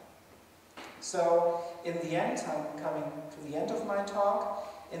 So in the end, I'm coming to the end of my talk.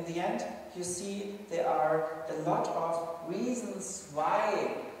 In the end, you see there are a lot of reasons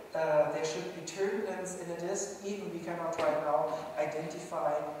why there should be turbulence in a disk. Even we cannot right now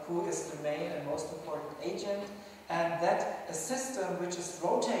identify who is the main and most important agent. And that a system which is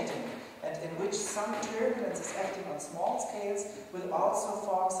rotating and in which some turbulence is acting on small scales will also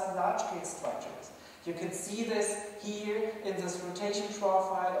form some large-scale structures. You can see this here in this rotation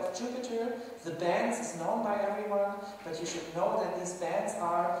profile of Jupiter. The bands is known by everyone, but you should know that these bands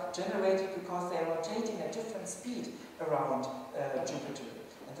are generated because they are rotating at different speed around Jupiter.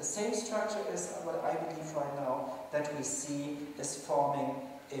 And the same structure is what I believe right now that we see is forming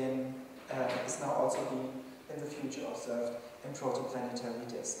in, is now also being in the future observed in protoplanetary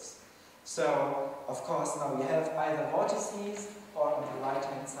disks. So, of course, now we have either vortices or on the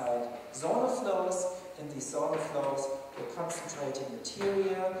right-hand side zonal flows. In these zonal flows, we're concentrating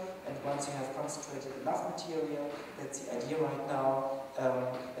material, and once you have concentrated enough material, that's the idea right now,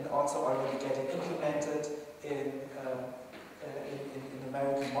 and also already getting implemented in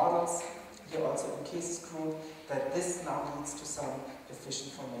numerical models, here also in cases group, that this now leads to some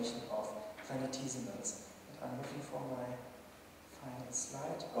efficient formation of planetesimals. And I'm looking for my final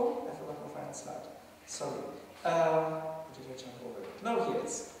slide. Oh, I forgot my final slide. Sorry. Did I jump over it? No, here it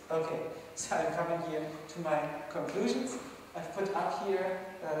is. Okay, so I'm coming here to my conclusions. I've put up here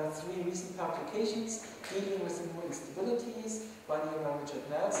 3 recent publications dealing with the new instabilities, one here by Richard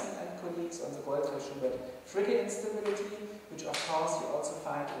Nelson and colleagues on the Goldreich-Hubert-Fricke instability, which of course you also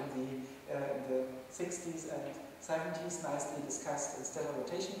find in the 60s and 70s, nicely discussed in stellar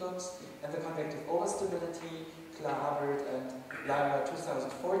rotation books, and the convective overstability, Klahr, Hubert, and Lyra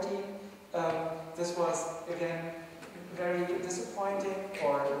 2014. This was, again, very disappointing,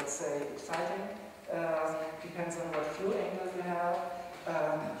 or let's say exciting. Depends on what view angle you have.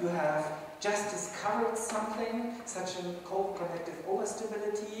 You have just discovered something, such a co-connective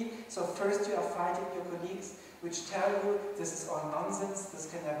overstability. So first you are fighting your colleagues, which tell you this is all nonsense, this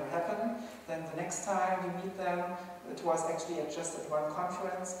can never happen. Then the next time you meet them, it was actually just at one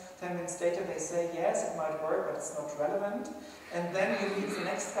conference. 10 minutes later they say, yes, it might work, but it's not relevant. And then you meet the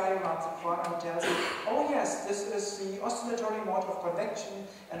next guy around the corner who tells you, oh yes, this is the oscillatory mode of convection,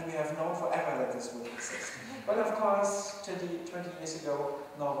 and we have known forever that this would exist. But of course, 20 years ago,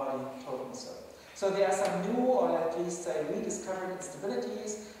 nobody told me so. So there are some new, or at least rediscovered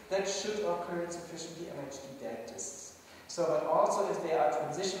instabilities that should occur in sufficiently MHD dead disks. So, but also if there are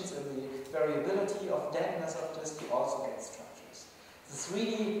transitions in the variability of deadness of disk, you also get structures. The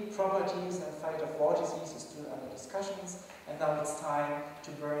 3D properties and fate of vortices is still under discussions, and now it's time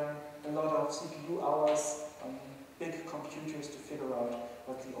to burn a lot of CPU hours on big computers to figure out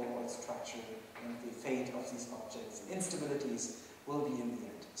what the overall structure and the fate of these objects and instabilities will be in the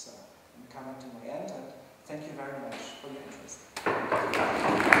end. So I'm coming to my end, and thank you very much for your interest.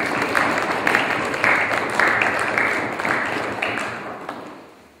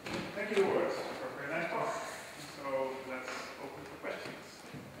 Thank you, Hubert, for a very nice talk. So let's open for questions.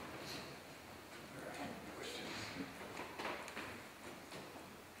 Questions?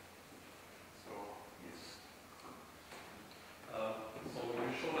 So, yes. So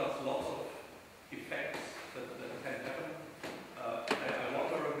you showed us lots of effects that can happen. I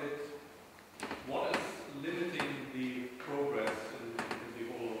wonder a bit, what is limiting the progress in the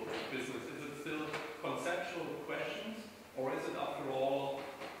whole business? Is it still conceptual questions, or is it after all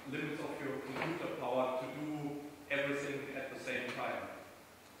limits of your computer power to do everything at the same time?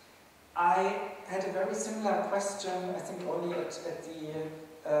 I had a very similar question, I think only at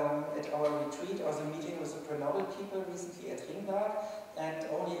our retreat or the meeting with the Cradles people recently at Heidelberg, and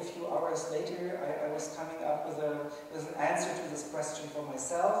only a few hours later I was coming up with an answer to this question for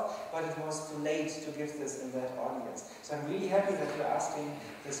myself, but it was too late to give this in that audience. So I'm really happy that you're asking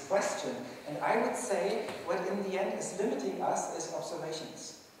this question. And I would say what in the end is limiting us is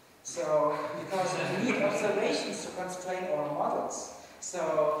observations. So, because we need observations to constrain our models.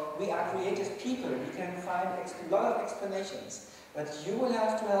 So, we are creative people, we can find a lot of explanations. But you will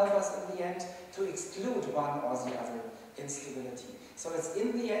have to help us in the end to exclude one or the other instability. So it's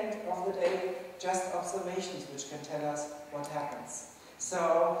in the end of the day just observations which can tell us what happens.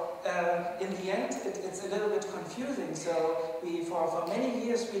 So in the end it's a little bit confusing. So for many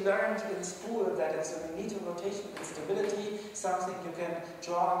years we learned in school that it's a meter rotation instability, something you can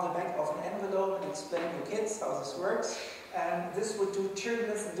draw on the back of an envelope and explain to kids how this works. And this would do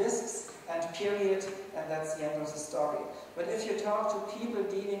turbulence in disks and period, and that's the end of the story. But if you talk to people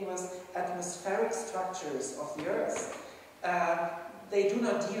dealing with atmospheric structures of the Earth, they do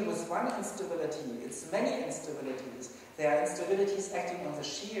not deal with one instability, it's many instabilities. There are instabilities acting on the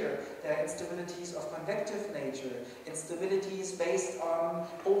shear, there are instabilities of convective nature, instabilities based on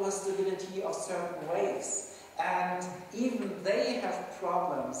overstability of certain waves. And even they have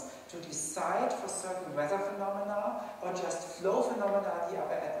problems to decide for certain weather phenomena or just flow phenomena in the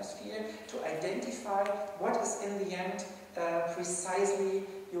upper atmosphere to identify what is in the end precisely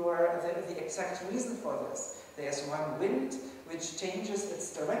the exact reason for this. There's one wind which changes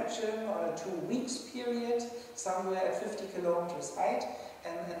its direction on a 2 weeks period, somewhere at 50 kilometers height,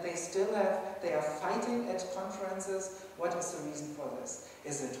 and they are fighting at conferences. What is the reason for this?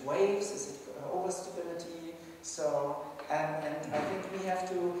 Is it waves? Is it overstability? So, and I think we have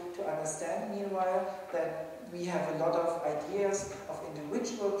to understand meanwhile that we have a lot of ideas of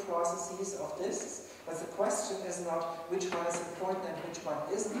individual processes of disks, but the question is not which one is important and which one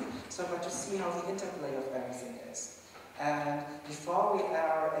isn't, so but to see how the interplay of everything is. And before we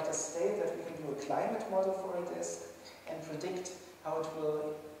are at a state that we can do a climate model for a disk and predict how it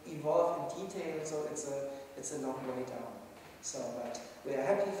will evolve in detail, so it's a long way down. So, but we are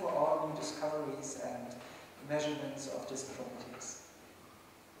happy for all new discoveries and measurements of disk properties.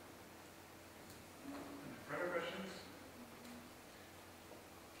 Further questions?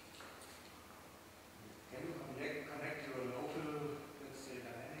 Can you connect your local, let's say,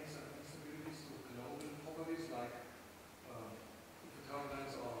 dynamics and instabilities to global properties like if the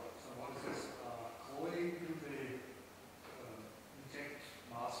turbulence or some vortices are growing, do they inject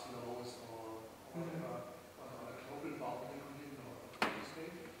mass flows or whatever on a global boundary condition or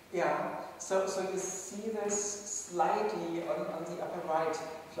state? Yeah, so you see this slightly on the upper right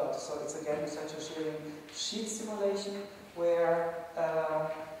plot. So it's again such a sheet simulation where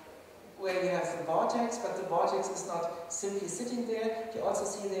you have the vortex vortex, but the vortex is not simply sitting there. You also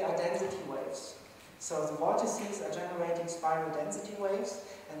see there are density waves. So the vortices are generating spiral density waves,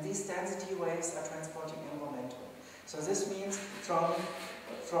 and these density waves are transporting angular momentum. So this means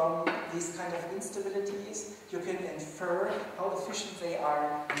from these kind of instabilities, you can infer how efficient they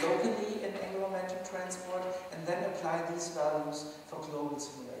are locally in angular momentum transport, and then apply these values for global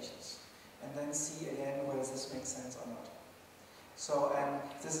simulations. And then see again whether this makes sense or not. So, and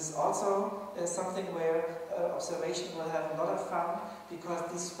this is also something where observation will have a lot of fun,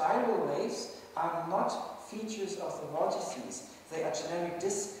 because these spiral waves are not features of the vortices, they are generic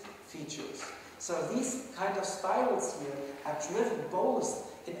disk features. So these kind of spirals here are driven both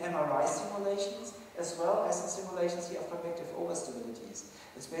in MRI simulations as well as in simulations here of convective overstabilities.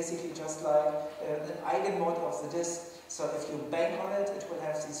 It's basically just like an eigenmode of the disk. So if you bang on it, it will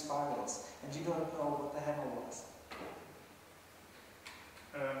have these spirals, and you don't know what the hammer was.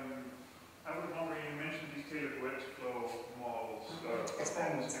 I would wonder, you mentioned these tailored wedge flow models,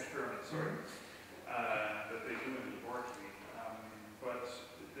 Experiments, sorry, that they do in the laboratory. But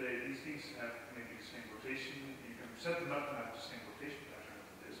these things have maybe the same rotation. You can set them up to have the same rotation pattern of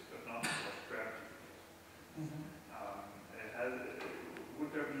the disk, but not as gravity.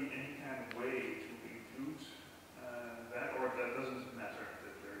 Would there be any kind of way to include that, or that doesn't matter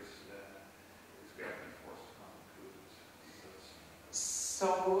that there is gravity force not included?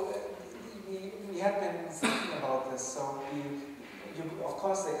 So we have been thinking about this. So of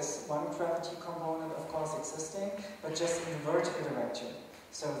course there is one gravity component, of course, existing, but just in the vertical direction.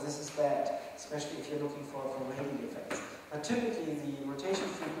 So this is bad, especially if you're looking for radial effects. But typically the rotation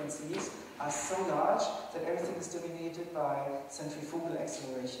frequencies are so large that everything is dominated by centrifugal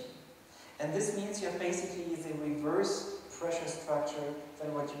acceleration. And this means you have basically the reverse pressure structure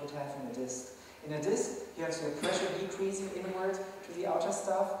than what you would have in a disk. In a disk, you have the pressure decreasing inward to the outer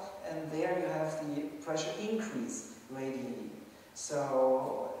stuff, and there you have the pressure increase radially.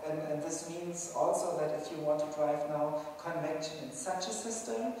 So, and this means also that if you want to drive now convection in such a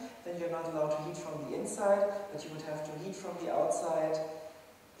system, then you're not allowed to heat from the inside, but you would have to heat from the outside.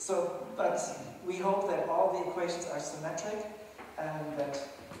 So, but we hope that all the equations are symmetric, and that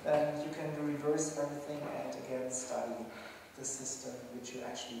you can reverse everything and again study the system which you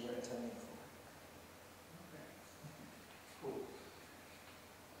actually were intending for.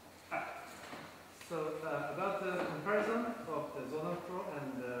 So about the comparison of the zonal flow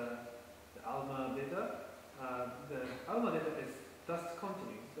and the ALMA data, the ALMA data is dust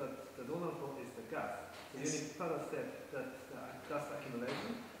continuum, but the zonal flow is the gas. So you need further step that dust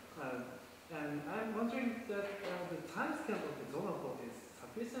accumulation. And I'm wondering that the time scale of the zonal flow is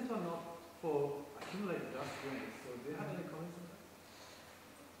sufficient or not for accumulated dust grains. So do you have any comments on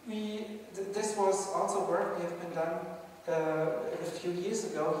that? This was also work we have been done a few years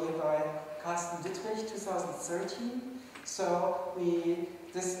ago here by Carsten Dittrich, 2013. So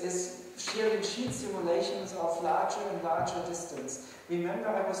this is shear sheet simulations of larger and larger distance. Remember,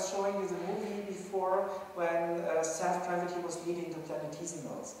 I was showing you the movie before when self-gravity was leading to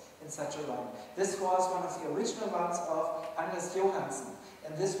planetesimals in such a run. This was one of the original runs of Anders Johansen,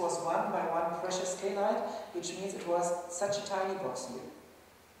 and this was 1 by 1 pressure scalite, which means it was such a tiny box here.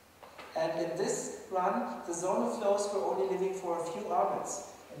 And in this run, the zonal flows were only living for a few orbits,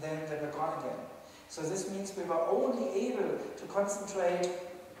 and then they were gone again. So this means we were only able to concentrate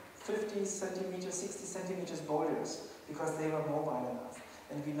 50 centimeters, 60 centimeters boulders, because they were mobile enough.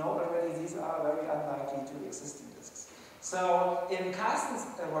 And we know already these are very unlikely to exist in disks. So in Carsten's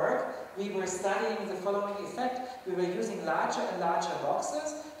work, we were studying the following effect. We were using larger and larger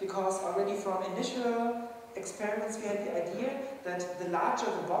boxes, because already from initial experiments we had the idea that the larger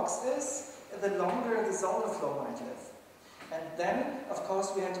the box is, the longer the zonal flow might live. And then, of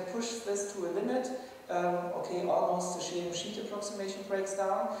course, we had to push this to a limit. Okay, almost the shear sheet approximation breaks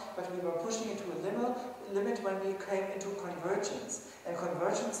down, but we were pushing it to a limit when we came into convergence. And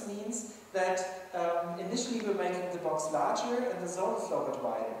convergence means that initially we were making the box larger and the zonal flow got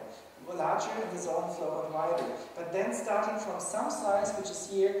wider. Larger and the zonal flow got wider. But then starting from some size, which is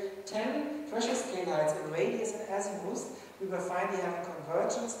here 10 pressure scalites in radius and azimuth, we were finally having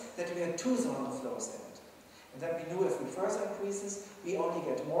convergence that we had 2 zonal flows in it. And then we knew if we further increases, we only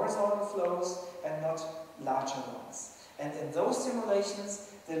get more zonal flows and not larger ones. And in those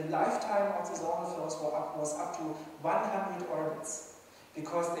simulations, the lifetime of the zonal flows was up to 100 orbits,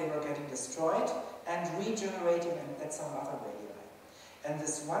 because they were getting destroyed and regenerating at some other radii. And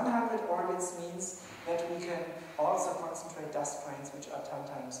this 100 orbits means that we can also concentrate dust grains which are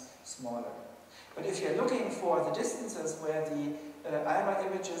 10 times smaller. But if you're looking for the distances where the ALMA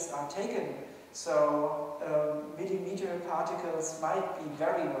images are taken So millimeter particles might be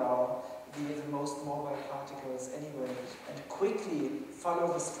very well the most mobile particles anyway, and quickly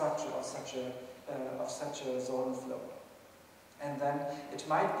follow the structure of such a zonal flow. And then it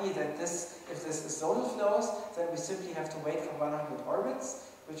might be that if this is zonal flows, then we simply have to wait for 100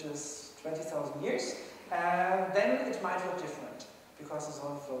 orbits, which is 20,000 years, and then it might look different, because the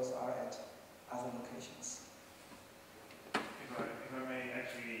zonal flows are at other locations. If I may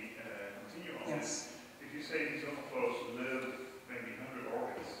actually continue on Yes. this, if you say these zonal flows live maybe 100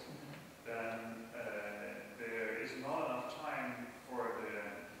 orbits, then there is not enough time for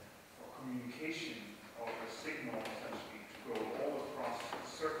communication of a signal essentially to go all across the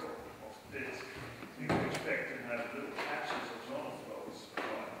circle of the disk. So you would expect to have little patches of zonal flows,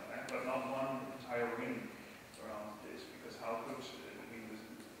 but not one entire ring around the disk, because how could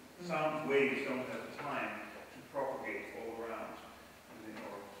the sound waves don't have the time to propagate all around,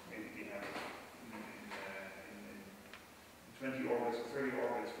 or maybe they have in 20 orbits or 30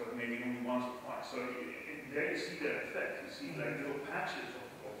 orbits, but maybe only once or twice. So there you see that effect. You see like little patches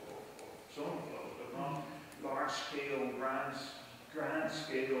of zonal flows, but not large-scale, grand-scale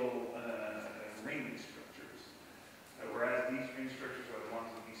ring structures. Whereas these ring structures are the ones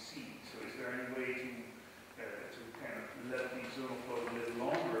that we see. So is there any way to kind of let these zonal flows live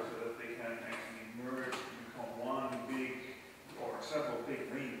longer so that they can actually merge to become one big or several big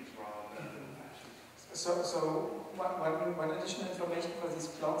rings rather than little patches? So one additional information for these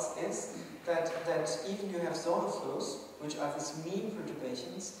plots is that even you have zonal flows, which are these mean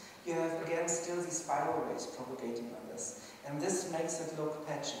perturbations, you have again still these spiral rays propagating on this. And this makes it look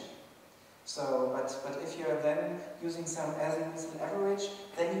patchy. So, but if you're then using some azimuthal average,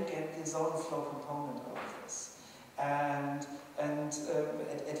 then you get the zonal flow component out of this. And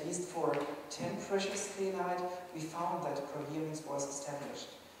at least for 10 precious scalite, we found that coherence was established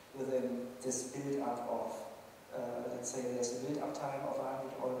within this build-up of, let's say there's a build-up time of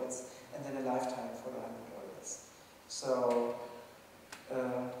 100 orbits, and then a lifetime for 100 orbits. So,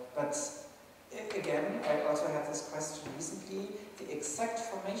 but again, I also had this question recently. The exact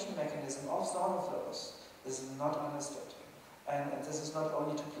formation mechanism of zonal flows is not understood. And this is not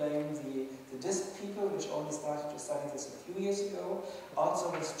only to blame the disk people, which only started to study this a few years ago,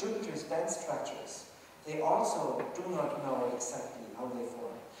 also with Jupiter's band structures. They also do not know exactly how they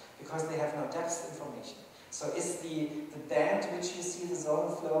form, because they have no depth information. So is the band which you see the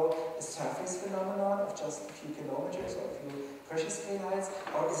zonal flow a surface phenomenon of just a few kilometers or a few precious scalites,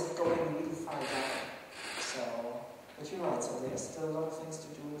 or is it going really far down? So, but you're right, so there's still a lot of things to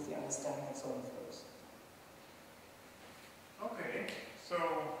do with the understanding of zonal flows.